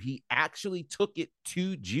do. He actually took it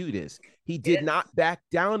to Judas. He did not back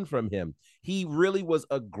down from him. He really was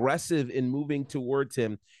aggressive in moving towards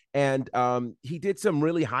him. And he did some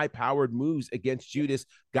really high-powered moves against Judas,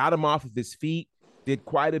 got him off of his feet, did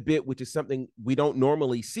quite a bit, which is something we don't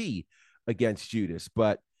normally see against Judas.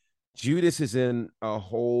 But Judas is in a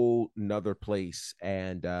whole nother place,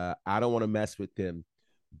 and I don't want to mess with him.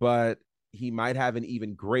 But he might have an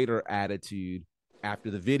even greater attitude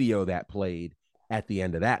after the video that played at the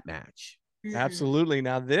end of that match. Absolutely.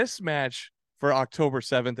 Now, this match for October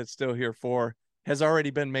 7th, it's still here for, has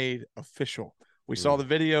already been made official. We saw the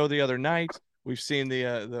video the other night. We've seen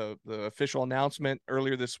the official announcement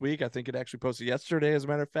earlier this week. I think it actually posted yesterday, as a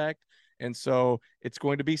matter of fact. And so it's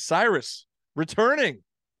going to be Cyrus returning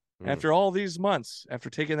after all these months,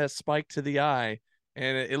 after taking that spike to the eye.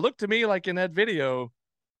 And it looked to me like in that video,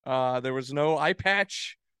 there was no eye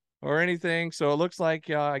patch or anything. So it looks like,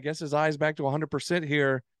 I guess his eye's back to 100%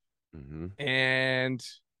 here. And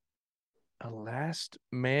a last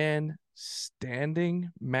man standing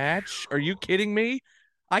match. Are you kidding me?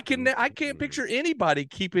 I can't picture anybody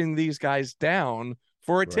keeping these guys down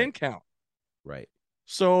for a 10 count. Right.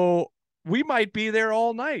 So we might be there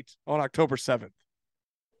all night on October 7th.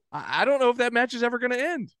 I don't know if that match is ever going to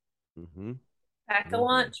end. Pack a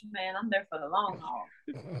lunch, man. I'm there for the long haul.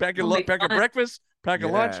 Pack a breakfast, pack a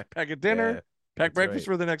lunch, pack a dinner, pack breakfast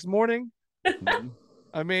for the next morning.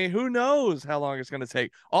 I mean, who knows how long it's going to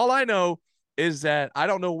take? All I know is that I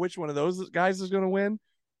don't know which one of those guys is going to win,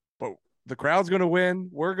 but the crowd's going to win.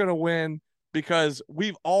 We're going to win, because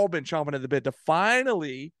we've all been chomping at the bit to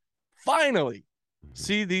finally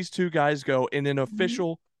see these two guys go in an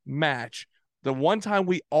official match. The one time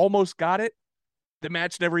we almost got it, the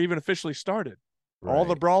match never even officially started. All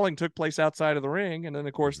the brawling took place outside of the ring, and then,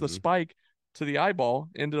 of course, the spike to the eyeball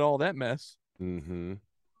ended all that mess.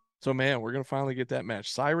 So, man, we're going to finally get that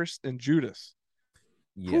match. Cyrus and Judas.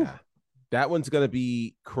 Yeah. Whew. That one's going to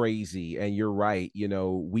be crazy. And you're right. You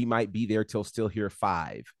know, we might be there till Still Here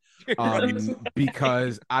 5.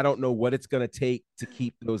 Because I don't know what it's going to take to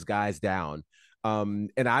keep those guys down.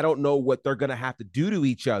 And I don't know what they're going to have to do to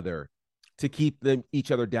each other to keep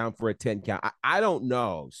each other down for a 10 count. I don't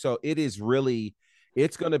know. So it's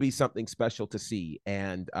going to be something special to see.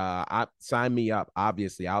 And sign me up.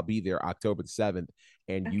 Obviously, I'll be there October 7th.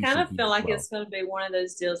 And I kind of feel like it's going to be one of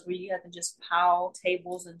those deals where you have to just pile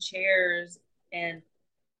tables and chairs and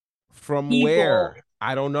from where?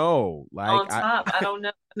 I don't know. Like on top, I don't know.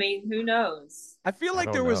 I mean, who knows? I feel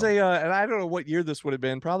like there was and I don't know what year this would have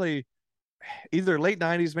been. Probably either late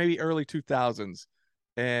 90s, maybe early 2000s.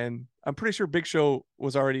 And I'm pretty sure Big Show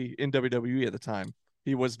was already in WWE at the time.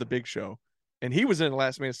 He was the Big Show. and he was in a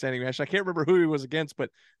last man standing match. I can't remember who he was against, but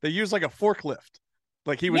they used like a forklift.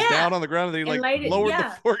 Like he was down on the ground and they like lowered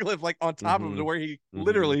the forklift like on top of him to where he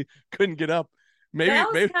literally couldn't get up.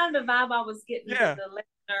 That was kind of the vibe I was getting with the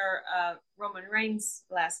Lesnar Roman Reigns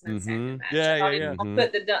last man standing match. Yeah.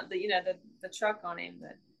 Put the truck on him,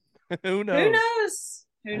 but who knows?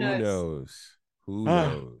 Who knows? Who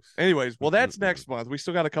knows? Anyways, well, that's next month. We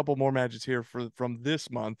still got a couple more matches here from this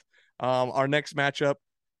month. Our next matchup,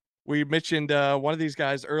 we mentioned one of these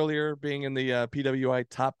guys earlier being in the PWI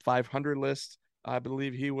top 500 list. I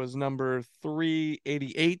believe he was number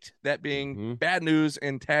 388, that being Bad News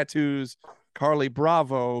and Tattoos, Carly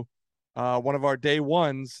Bravo, one of our day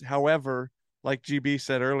ones. However, like GB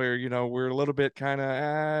said earlier, we're a little bit kind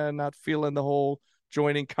of not feeling the whole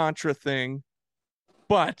joining Contra thing.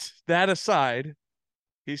 But that aside,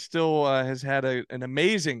 he still has had an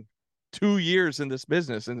amazing 2 years in this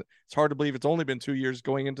business. And it's hard to believe it's only been 2 years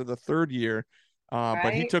going into the third year.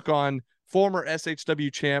 But he took on former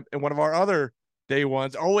SHW champ and one of our other day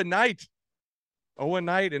ones, Owen Knight in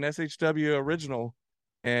SHW original.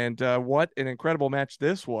 And what an incredible match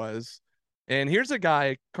this was. And here's a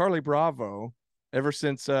guy, Carly Bravo, ever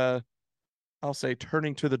since I'll say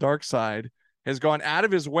turning to the dark side, has gone out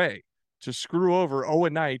of his way to screw over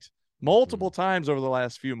Owen Knight multiple times over the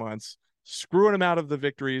last few months, screwing him out of the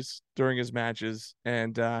victories during his matches.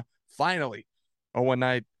 And finally, Owen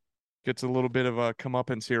Knight gets a little bit of a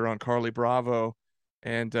comeuppance here on Carly Bravo.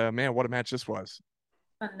 And man, what a match this was.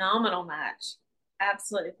 Phenomenal match.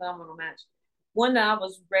 Absolutely phenomenal match. One that I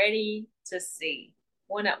was ready to see.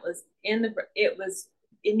 One that was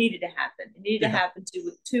it needed to happen. It needed to happen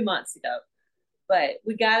 2 months ago. But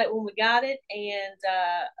we got it when we got it, and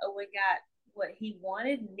we got what he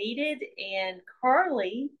wanted, needed, and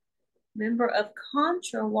Carly, member of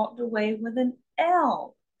Contra, walked away with an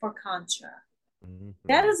L for Contra.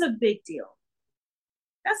 That is a big deal.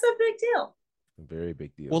 That's a big deal. A very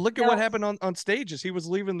big deal. Well, look at what happened on stage as he was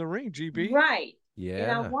leaving the ring, GB. Right. Yeah.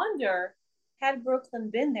 And I wonder, had Brooklyn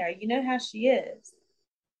been there, you know how she is.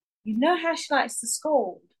 You know how she likes to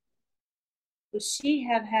scold. Would she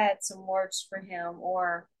have had some words for him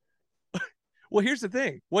or? Well, here's the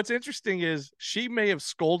thing. What's interesting is she may have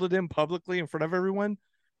scolded him publicly in front of everyone,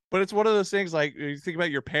 but it's one of those things like you think about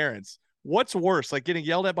your parents. What's worse, like getting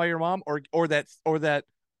yelled at by your mom or that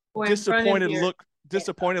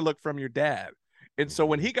disappointed look from your dad? And so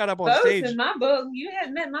when he got up on stage, in my book, you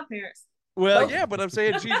hadn't met my parents. Well, yeah, but I'm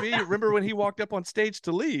saying, GB, remember when he walked up on stage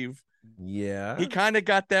to leave? Yeah, he kind of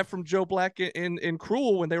got that from Joe Black in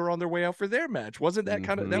Cruel when they were on their way out for their match. Wasn't that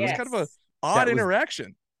kind of was kind of a odd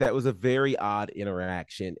interaction? That was a very odd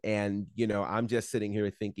interaction. And, I'm just sitting here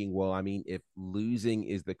thinking, well, I mean, if losing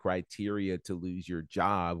is the criteria to lose your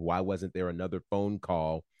job, why wasn't there another phone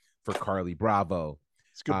call for Carly Bravo?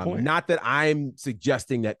 That's a good point. Not that I'm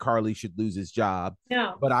suggesting that Carly should lose his job,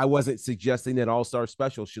 no, but I wasn't suggesting that All Star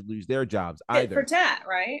Special should lose their jobs either. For tat,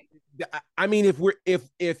 right? I mean, if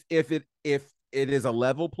it is a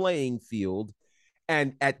level playing field,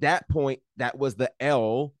 and at that point that was the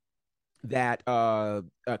L that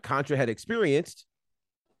Contra had experienced,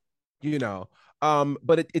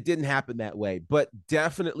 but it didn't happen that way. But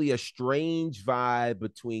definitely a strange vibe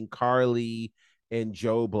between Carly and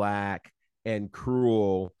Joe Black and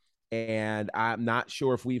Cruel, and I'm not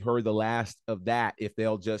sure if we've heard the last of that, if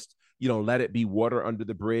they'll just let it be water under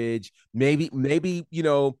the bridge. Maybe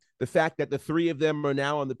the fact that the three of them are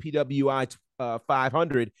now on the PWI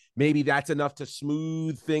 500, maybe that's enough to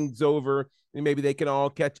smooth things over, and maybe they can all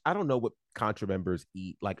catch. I don't know what Contra members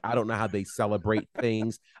eat. Like, I don't know how they celebrate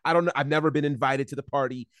things. I don't know. I've never been invited to the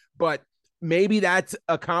party, but maybe that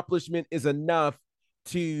accomplishment is enough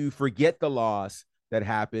to forget the loss that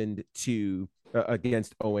happened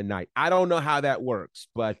against Owen Knight. I don't know how that works,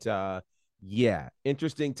 but yeah,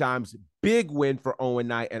 interesting times. Big win for Owen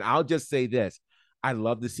Knight. And I'll just say this. I'd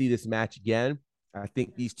love to see this match again. I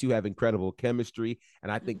think these two have incredible chemistry,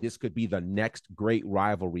 and I think this could be the next great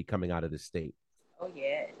rivalry coming out of the state. Oh,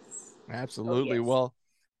 yes. Absolutely. Oh, yes. Well,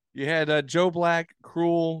 you had Joe Black,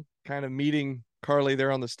 Cruel kind of meeting Carly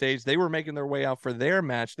there on the stage. They were making their way out for their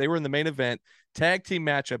match. They were in the main event tag team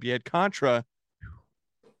matchup. You had Contra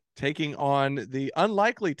taking on the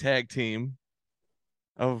unlikely tag team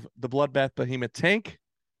of the Bloodbath Behemoth Tank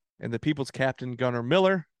and the People's Captain Gunnar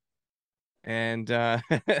Miller. And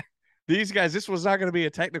these guys, this was not going to be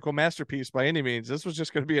a technical masterpiece by any means. This was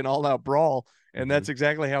just going to be an all-out brawl, and that's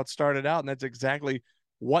exactly how it started out, and that's exactly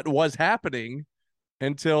what was happening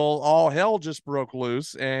until all hell just broke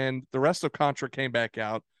loose, and the rest of Contra came back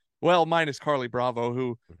out. Well, minus Carly Bravo,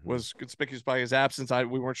 who was conspicuous by his absence.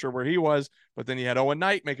 We weren't sure where he was, but then you had Owen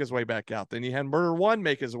Knight make his way back out. Then you had Murder One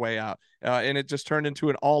make his way out, and it just turned into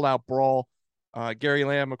an all-out brawl. Gary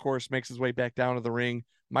Lamb, of course, makes his way back down to the ring,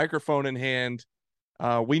 microphone in hand.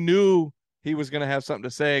 We knew he was going to have something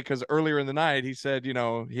to say because earlier in the night he said, you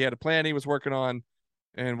know, he had a plan he was working on,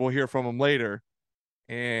 and we'll hear from him later.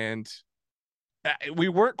 And we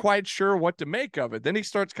weren't quite sure what to make of it. Then he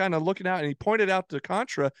starts kind of looking out, and he pointed out to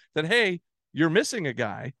Contra that, hey, you're missing a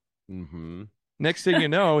guy. Next thing you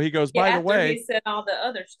know, he goes, by the way, he said all the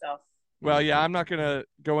other stuff. Well, yeah, I'm not going to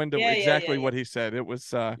go into exactly what he said. It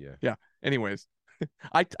was, anyways,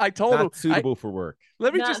 I told him. Not suitable for work.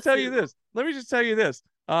 Let me just tell you this.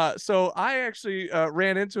 So I actually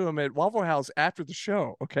ran into him at Waffle House after the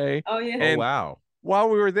show. Okay. Oh, yeah. And wow. While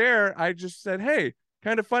we were there, I just said, hey,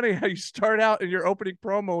 kind of funny how you start out in your opening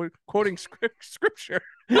promo quoting scripture.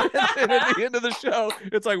 And then at the end of the show,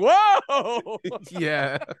 it's like, whoa.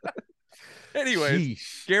 Yeah.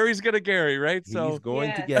 Anyways, Gary's gonna Gary, right? So he's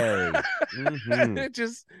going to Gary.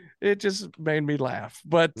 It just made me laugh.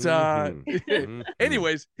 But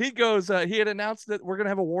anyways, he goes. He had announced that we're gonna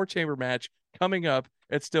have a War Chamber match coming up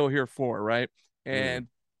at Still Here 4, right? And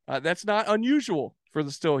that's not unusual for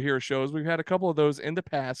the Still Here shows. We've had a couple of those in the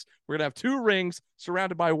past. We're gonna have 2 rings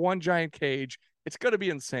surrounded by 1 giant cage. It's gonna be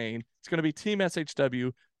insane. It's gonna be Team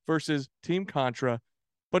SHW versus Team Contra.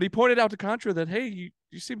 But he pointed out to Contra that, hey,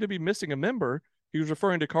 you seem to be missing a member. He was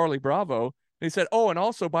referring to Carly Bravo. And he said, oh, and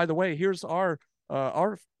also, by the way, here's our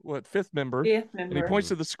 5th member. And he points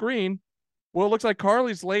to the screen. Well, it looks like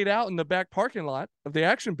Carly's laid out in the back parking lot of the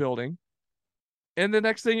Action Building. And the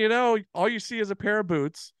next thing you know, all you see is a pair of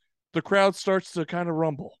boots. The crowd starts to kind of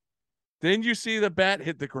rumble. Then you see the bat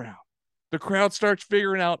hit the ground. The crowd starts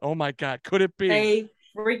figuring out, oh, my God, could it be? They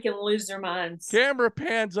freaking lose their minds. Camera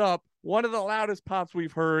pans up. One of the loudest pops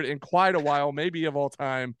we've heard in quite a while, maybe of all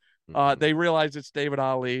time. They realize it's David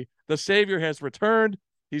Ali. The Savior has returned.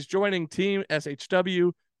 He's joining Team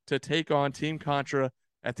SHW to take on Team Contra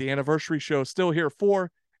at the anniversary show Still Here 4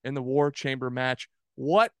 in the War Chamber match.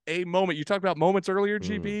 What a moment. You talked about moments earlier,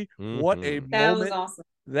 GB. What a moment that was awesome.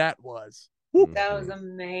 That was. That was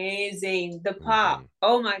amazing. The pop.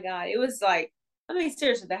 Oh, my God. It was like, I mean,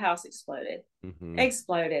 seriously, the house exploded.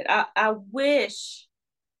 Exploded. I wish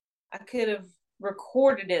I could have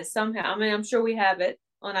recorded it somehow. I mean, I'm sure we have it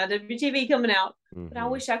on IWTV coming out, but I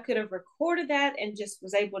wish I could have recorded that and just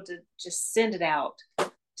was able to just send it out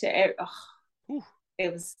to.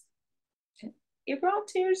 It brought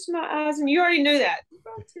tears to my eyes, and you already knew that. It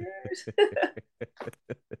brought tears.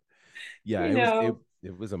 Yeah,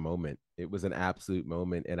 it was a moment. It was an absolute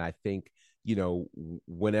moment, and I think, you know,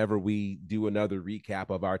 whenever we do another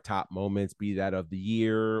recap of our top moments, be that of the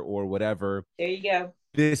year or whatever, there you go.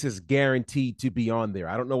 This is guaranteed to be on there.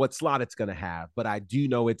 I don't know what slot it's going to have, but I do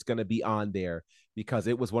know it's going to be on there because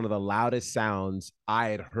it was one of the loudest sounds I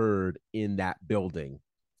had heard in that building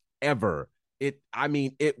ever. It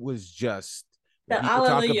was just the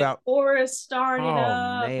Hallelujah chorus started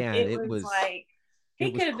up. Man, it was like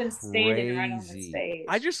he could have been standing right on the stage.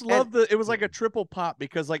 I just love it was like a triple pop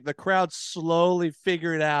because like the crowd slowly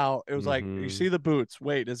figured out. It was like, you see the boots.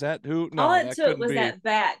 Wait, is that who? No, all it took was that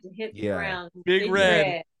bat to hit the ground. Big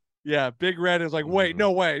red. Yeah, Big Red is like, wait,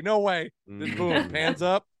 no way. Then boom, pans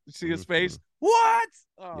up. You see his face. What?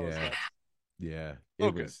 Oh, yeah.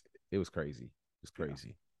 It was crazy. It was crazy.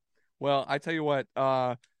 Yeah. Well, I tell you what,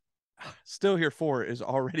 Still Here 4 is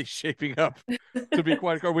already shaping up to be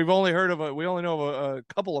quite cool. We only know of a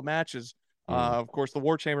couple of matches. Of course, the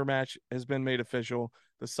War Chamber match has been made official.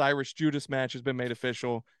 The Cyrus Judas match has been made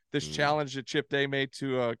official. This challenge that Chip Day made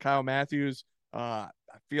to Kyle Matthews, I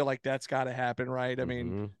feel like that's got to happen, right? I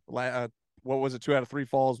mean, what was it? 2 out of 3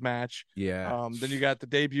 falls match. Yeah. Then you got the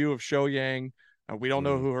debut of Shou Yang. We don't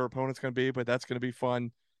know who her opponent's going to be, but that's going to be fun.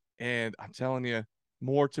 And I'm telling you,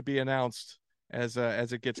 more to be announced as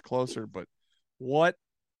it gets closer. But what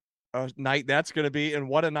a night that's going to be, and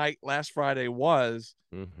what a night last Friday was.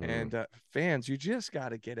 And fans, you just got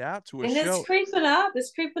to get out to a show. And it's creeping up.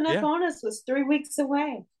 It's creeping up on us. It's 3 weeks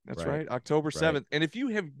away. That's right. October 7th. And if you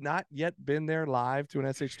have not yet been there live to an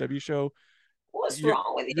SHW show, what's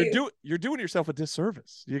wrong with you? You're doing yourself a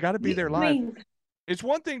disservice. You got to be there live. It's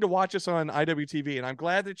one thing to watch us on IWTV, and I'm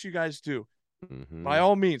glad that you guys do. By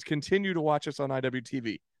all means, continue to watch us on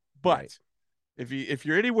IWTV. But if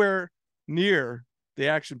you're anywhere near the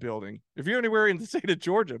Action Building, if you're anywhere in the state of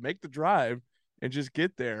Georgia, make the drive and just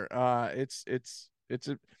get there.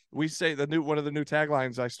 We say one of the new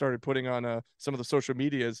taglines I started putting on some of the social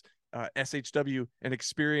medias, SHW, an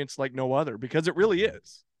experience like no other, because it really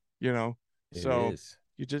is, you know.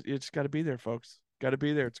 You just got to be there, folks. Got to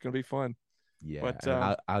be there. It's going to be fun. Yeah, But,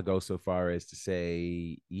 and I'll go so far as to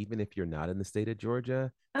say, even if you're not in the state of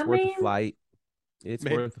Georgia, it's I worth mean, a flight. It's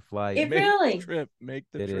worth a flight. It Make really- the trip. Make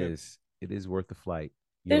the It trip. is. It is worth the flight.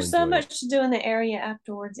 You'll there's so enjoy it. much to do in the area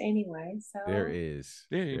afterwards anyway. So There is.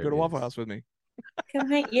 Yeah, you There go to Waffle is. House with me. come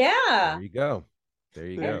hang. Yeah. There you go. There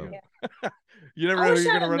you There go. you Yeah. You never I know who wish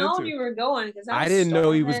you're I going to had run known into. you were going because I didn't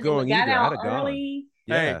know he was going got either. I'd out have gone. early.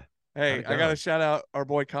 Yeah. Hey, How'd it I got to go? shout out our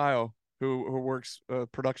boy Kyle who works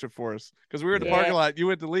production for us because we were in the Yeah. parking lot. You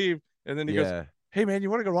went to leave, and then he goes, Yeah. "Hey man,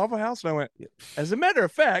 you want to go to Waffle House?" And I went, Yeah. "As a matter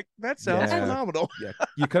of fact, that sounds Yeah. phenomenal." Yeah.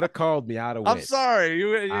 You could have called me. I'd have I'm went. sorry.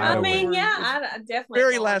 You I I mean, went. yeah, it's I definitely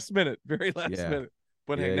very gone. last minute. Very last Yeah. minute.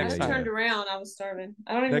 But hey, Yeah, next I time. turned around. I was starving.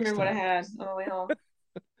 I don't even Next remember what I time. had on the way home.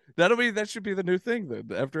 That should be the new thing then.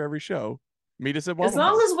 After every show, meet us at As Waffle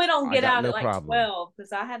long House. as we don't I get got out no at like problem. 12,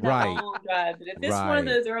 because I had that Right. long drive. But if this is one Right. of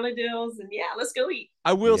those early deals, then yeah, let's go eat.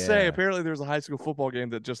 I will say, Yeah. apparently there was a high school football game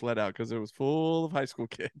that just let out because it was full of high school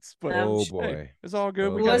kids. But Oh, Oh hey, boy. it's all good.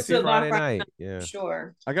 Oh, We Well, got let's to do see it Friday. Friday. night. Yeah.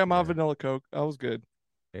 Sure. I got my Yeah. vanilla Coke. I was good.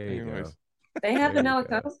 There you Anyways. go. They have There you vanilla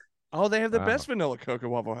go. Coke? Oh, they have the Wow. best vanilla Coke at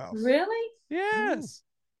Waffle House. Really? Yes.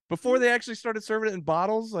 Before they actually started serving it in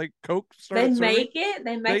bottles, like Coke They started serving. make it?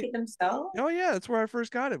 They make They- it themselves? Oh yeah, that's where I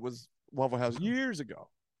first got it. Was Waffle House years ago.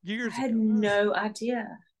 I Years had ago. no idea.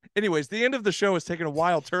 Anyways, the end of the show has taken a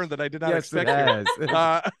wild turn that I did not Yes, it expect. has.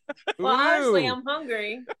 Well, honestly, Ooh. I'm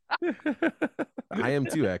hungry. I am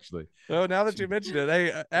too, actually. Oh, now that you mentioned it,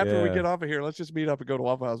 hey, after we Yeah. get off of here, let's just meet up and go to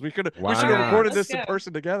Waffle House. We should Why have not? recorded Let's this in go.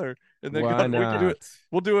 person together, and then Why we can do not? it.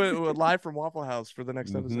 We'll do it live from Waffle House for the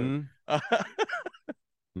next episode.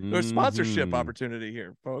 There's sponsorship Mhm. opportunity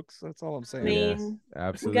here, folks. That's all I'm I saying. mean, Yes, we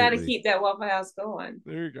absolutely. got to keep that Waffle House going.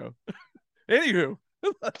 There you go. Anywho,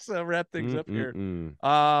 let's wrap things up here.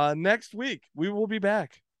 Mm-mm-mm. Next week we will be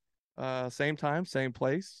back. Same time, same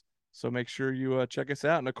place. So make sure you check us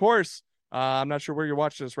out. And of course, I'm not sure where you're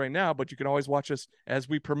watching us right now, but you can always watch us as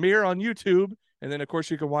we premiere on YouTube. And then, of course,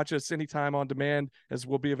 you can watch us anytime on demand, as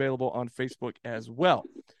we'll be available on Facebook as well.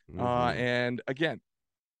 Mhm. And again,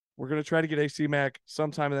 we're going to try to get AC Mac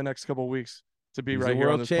sometime in the next couple of weeks to be He's right a here on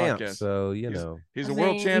world this champ, podcast. so He's I a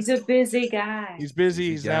world mean, champ. He's a busy guy. He's busy.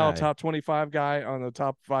 Busy He's now a guy. top 25 guy on the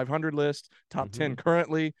top 500 list, top 10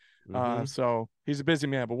 currently. Mhm. So he's a busy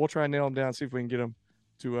man, but we'll try and nail him down, see if we can get him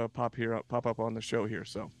to pop up on the show here.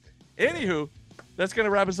 So, anywho, that's going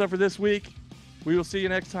to wrap us up for this week. We will see you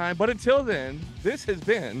next time. But until then, this has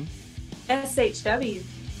been SHW.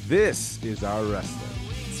 This is our wrestling.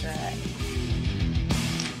 That's right.